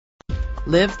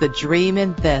Live the dream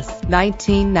in this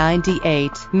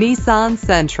 1998 Nissan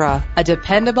Sentra. A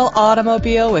dependable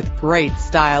automobile with great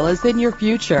style is in your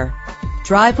future.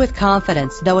 Drive with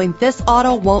confidence knowing this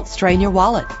auto won't strain your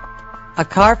wallet. A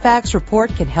Carfax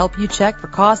report can help you check for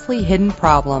costly hidden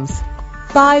problems.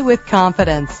 Buy with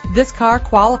confidence. This car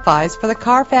qualifies for the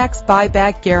Carfax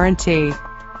buyback guarantee.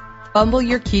 Fumble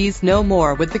your keys no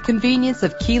more with the convenience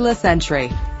of keyless entry.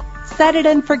 Set it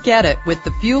and forget it with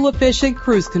the fuel-efficient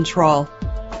cruise control.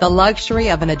 The luxury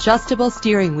of an adjustable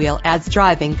steering wheel adds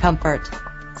driving comfort.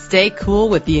 Stay cool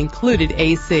with the included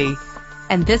AC.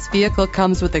 And this vehicle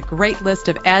comes with a great list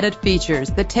of added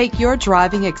features that take your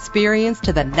driving experience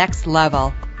to the next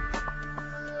level.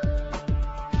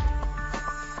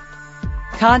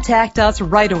 Contact us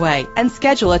right away and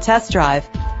schedule a test drive.